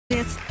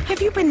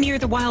Have you been near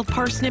the wild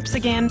parsnips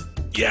again?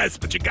 Yes,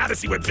 but you gotta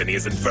see what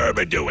Fineasz and Ferb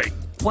are doing.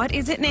 What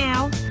is it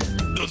now?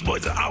 Those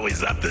boys are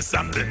always up to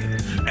something,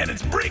 and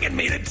it's bringing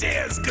me to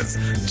tears, cause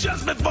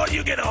just before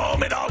you get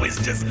home, it always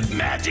just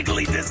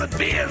magically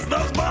disappears.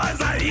 Those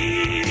boys are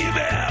evil.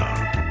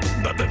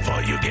 But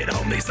before you get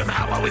home, they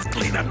somehow always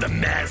clean up the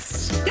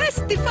mess.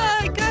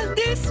 Testify,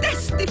 Candice,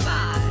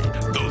 testify.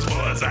 Those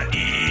boys are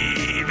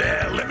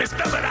evil. Let me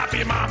spell it out for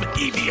you, Mom.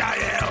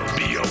 EVILBOYS.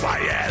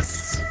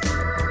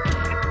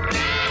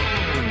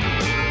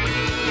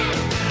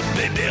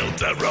 They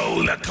built a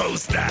roller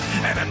coaster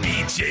and a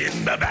beach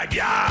in the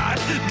backyard.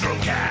 Drove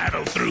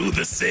cattle through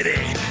the city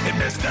and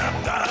messed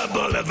up the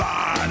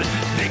boulevard.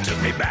 They took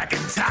me back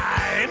in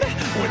time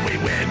when we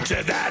went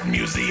to that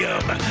museum.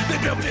 They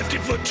built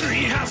 50-foot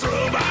treehouse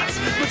robots,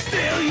 but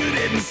still you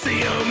didn't see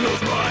them.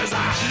 Those boys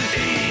are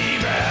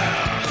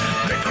evil.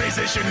 Their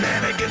crazy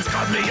shenanigans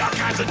caused me all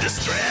kinds of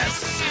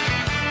distress.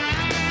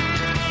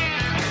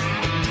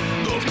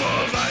 Those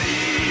boys are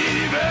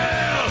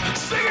evil.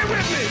 Sing it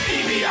with me.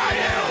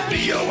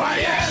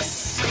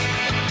 EVILBOYS.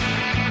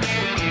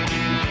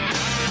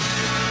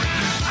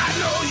 I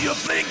know you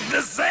think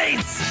the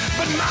saints,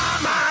 but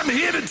Mom, I'm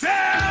here to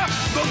tell.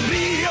 Those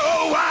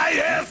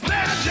BOYS,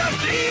 they're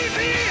just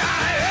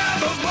EVIL.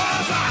 Those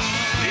boys are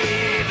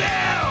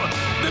evil.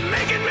 They're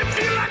making me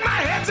feel like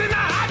my head's in a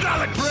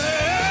hydraulic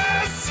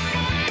press.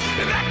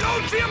 And that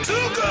don't feel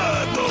too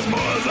good. Those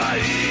boys are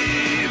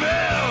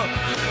evil.